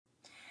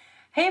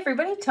Hey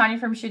everybody, Tanya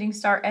from Shooting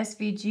Star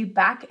SVG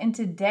back, and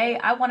today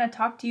I want to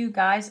talk to you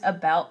guys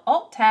about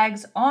alt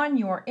tags on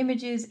your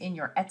images in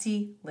your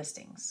Etsy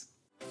listings.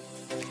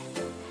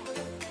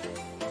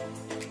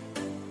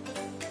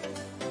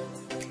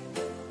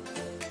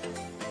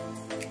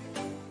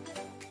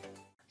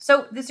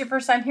 So if this is your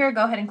first time here,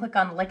 go ahead and click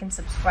on like and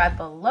subscribe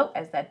below,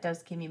 as that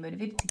does keep me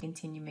motivated to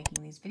continue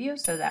making these videos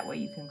so that way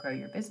you can grow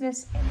your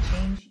business and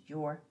change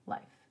your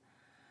life.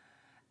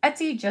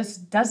 Etsy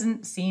just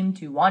doesn't seem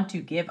to want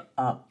to give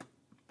up.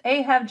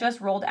 They have just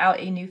rolled out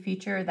a new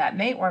feature that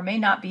may or may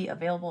not be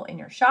available in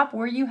your shop,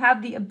 where you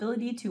have the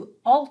ability to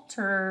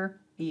alter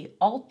the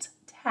alt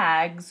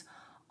tags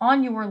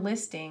on your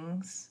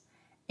listings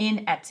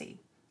in Etsy.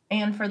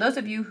 And for those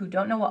of you who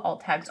don't know what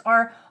alt tags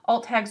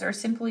are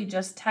simply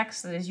just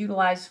text that is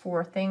utilized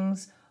for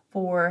things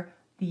for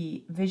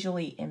the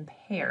visually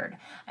impaired.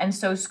 And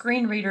so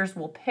screen readers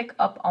will pick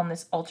up on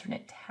this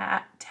alternate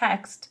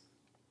text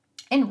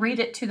and read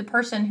it to the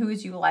person who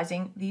is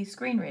utilizing the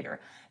screen reader.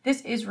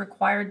 This is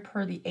required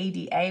per the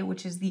ADA,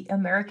 which is the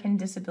American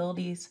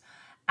Disabilities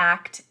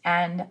Act,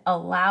 and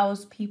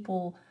allows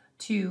people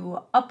to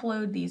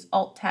upload these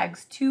alt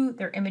tags to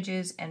their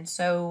images, and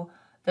so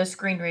the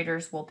screen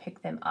readers will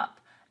pick them up.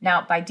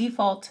 Now, by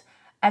default,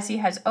 Etsy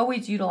has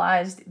always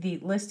utilized the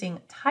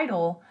listing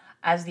title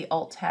as the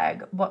alt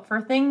tag, but for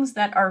things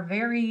that are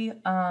very,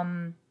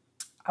 I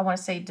want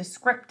to say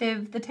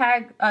descriptive, the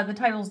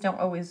titles don't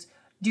always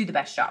do the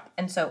best job.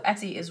 And so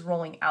Etsy is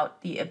rolling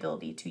out the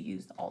ability to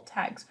use the alt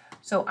tags.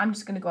 So I'm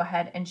just going to go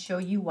ahead and show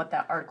you what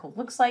that article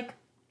looks like.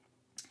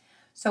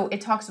 So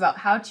it talks about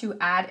how to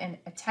add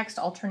a text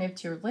alternative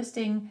to your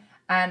listing,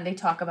 and they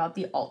talk about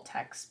the alt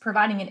text,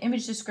 providing an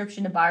image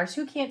description to buyers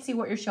who can't see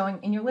what you're showing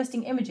in your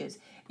listing images.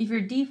 If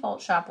your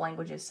default shop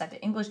language is set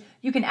to English,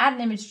 you can add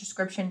an image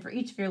description for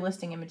each of your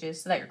listing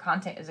images so that your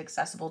content is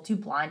accessible to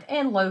blind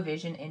and low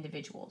vision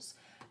individuals.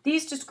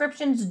 These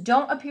descriptions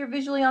don't appear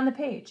visually on the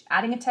page.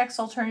 Adding a text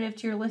alternative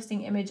to your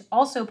listing image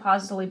also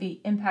positively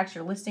impacts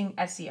your listing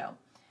SEO.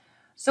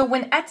 So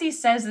when Etsy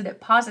says that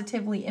it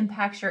positively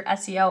impacts your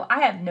SEO, I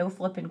have no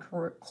flipping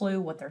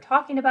clue what they're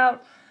talking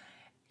about.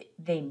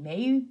 They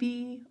may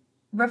be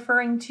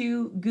referring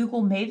to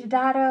Google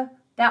metadata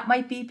that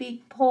might be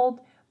being pulled,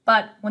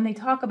 but when they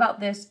talk about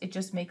this, it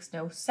just makes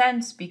no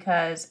sense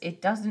because it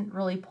doesn't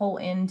really pull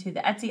into the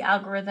Etsy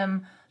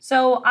algorithm.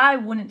 So I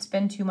wouldn't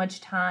spend too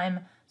much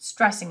time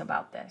stressing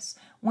about this.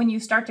 When you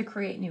start to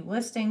create new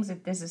listings,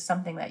 if this is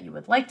something that you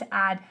would like to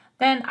add,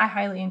 then I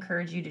highly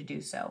encourage you to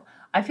do so.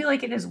 I feel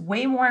like it is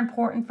way more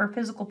important for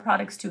physical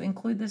products to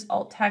include this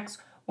alt text,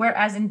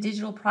 whereas in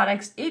digital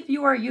products, if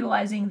you are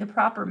utilizing the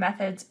proper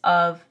methods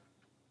of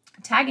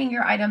tagging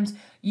your items,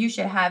 you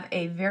should have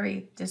a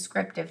very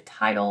descriptive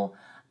title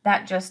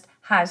that just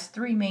has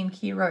three main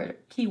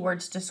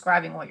keywords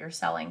describing what you're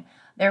selling.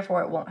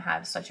 Therefore, it won't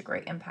have such a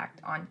great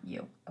impact on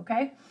you,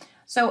 okay?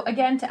 So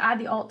again, to add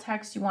the alt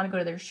text, you want to go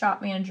to their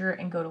shop manager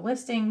and go to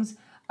listings,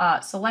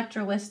 select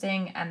your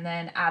listing, and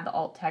then add the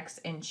alt text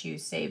and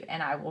choose save,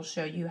 and I will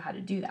show you how to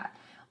do that.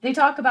 They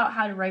talk about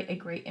how to write a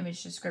great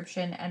image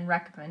description and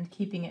recommend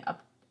keeping it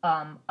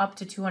up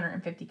to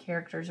 250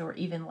 characters or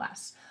even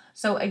less.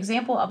 So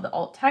example of the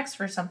alt text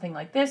for something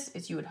like this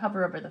is you would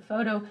hover over the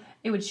photo,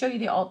 it would show you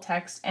the alt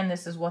text, and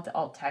this is what the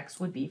alt text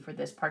would be for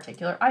this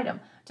particular item,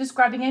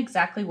 describing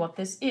exactly what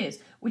this is,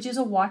 which is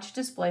a watch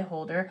display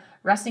holder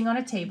resting on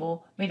a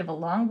table made of a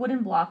long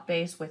wooden block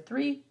base with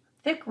three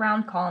thick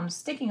round columns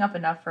sticking up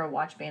enough for a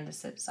watch band to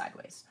sit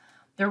sideways.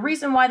 The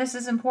reason why this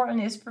is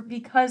important is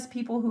because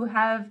people who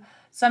have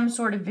some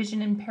sort of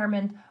vision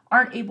impairment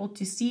aren't able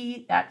to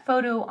see that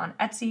photo on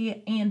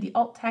Etsy, and the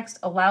alt text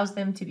allows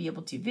them to be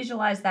able to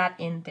visualize that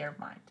in their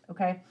mind,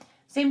 okay?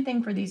 Same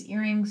thing for these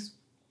earrings.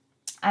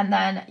 And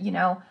then,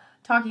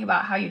 talking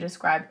about how you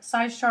describe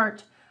size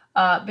chart,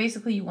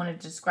 basically you want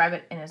to describe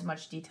it in as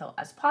much detail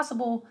as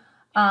possible.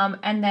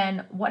 And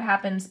then what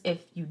happens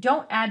if you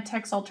don't add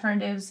text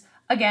alternatives?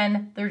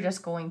 Again, they're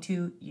just going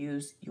to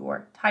use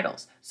your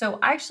titles. So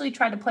I actually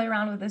tried to play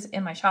around with this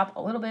in my shop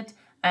a little bit,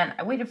 and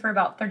I waited for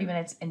about 30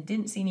 minutes and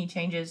didn't see any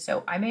changes,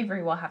 so I may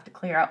very well have to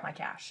clear out my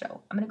cache.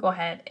 So I'm going to go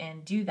ahead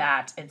and do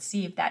that and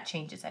see if that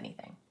changes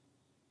anything.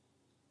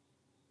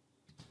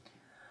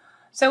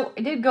 So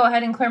I did go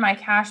ahead and clear my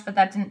cache, but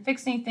that didn't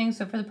fix anything.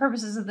 So for the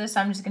purposes of this,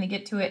 I'm just going to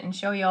get to it and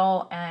show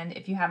y'all, and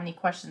if you have any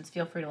questions,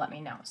 feel free to let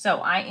me know. So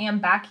I am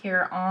back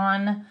here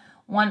on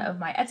one of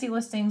my Etsy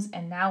listings,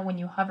 and now when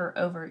you hover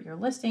over your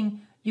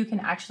listing, you can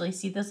actually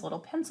see this little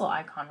pencil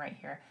icon right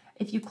here.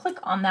 If you click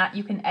on that,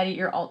 you can edit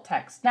your alt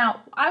text.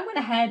 Now, I went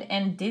ahead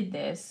and did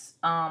this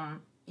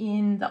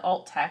in the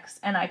alt text,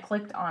 and I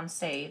clicked on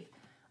save,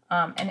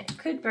 and it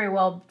could very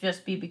well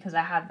just be because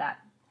I have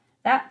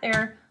that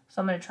there.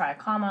 So I'm going to try a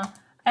comma,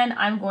 and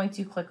I'm going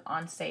to click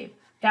on save.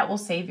 That will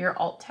save your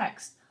alt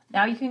text.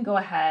 Now you can go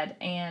ahead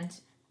and,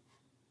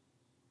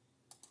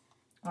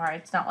 all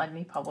right, it's not letting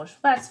me publish.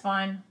 That's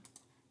fine.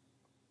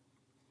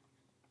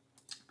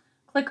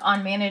 Click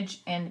on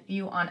manage and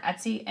view on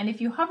Etsy. And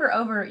if you hover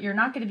over, you're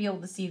not going to be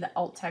able to see the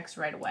alt text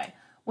right away.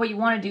 What you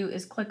want to do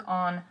is click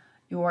on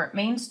your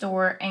main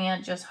store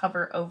and just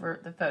hover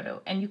over the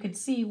photo. And you can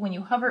see when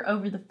you hover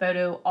over the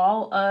photo,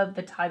 all of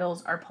the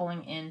titles are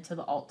pulling into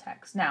the alt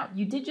text. Now,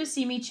 you did just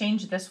see me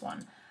change this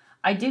one.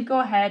 I did go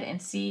ahead and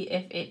see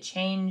if it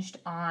changed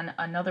on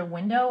another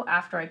window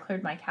after I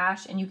cleared my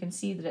cache, and you can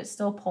see that it's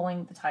still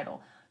pulling the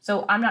title.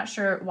 So I'm not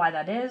sure why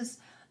that is.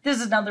 This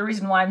is another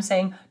reason why I'm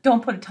saying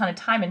don't put a ton of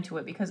time into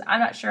it, because I'm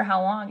not sure how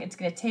long it's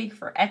going to take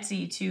for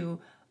Etsy to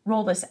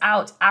roll this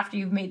out after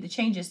you've made the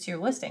changes to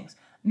your listings.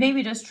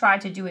 Maybe just try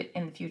to do it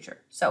in the future.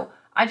 So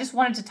I just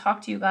wanted to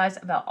talk to you guys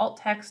about alt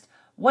text,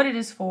 what it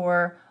is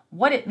for,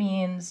 what it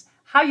means,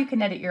 how you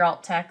can edit your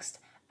alt text,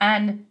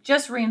 and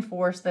just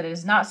reinforce that it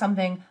is not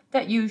something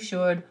that you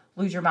should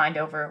lose your mind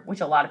over,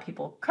 which a lot of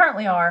people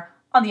currently are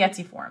on the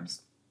Etsy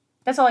forums.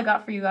 That's all I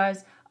got for you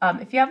guys.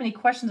 If you have any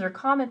questions or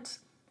comments,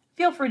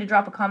 feel free to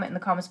drop a comment in the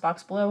comments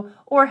box below,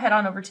 or head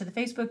on over to the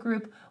Facebook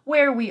group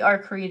where we are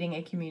creating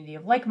a community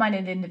of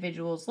like-minded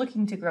individuals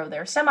looking to grow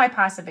their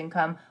semi-passive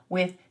income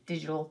with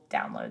digital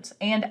downloads.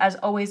 And as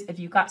always, if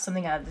you got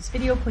something out of this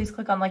video, please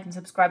click on like and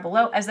subscribe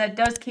below, as that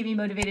does keep me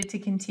motivated to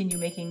continue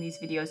making these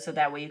videos so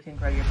that way you can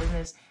grow your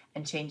business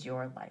and change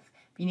your life.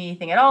 If you need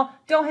anything at all,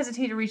 don't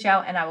hesitate to reach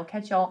out, and I will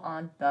catch y'all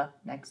on the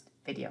next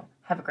video.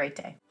 Have a great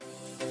day.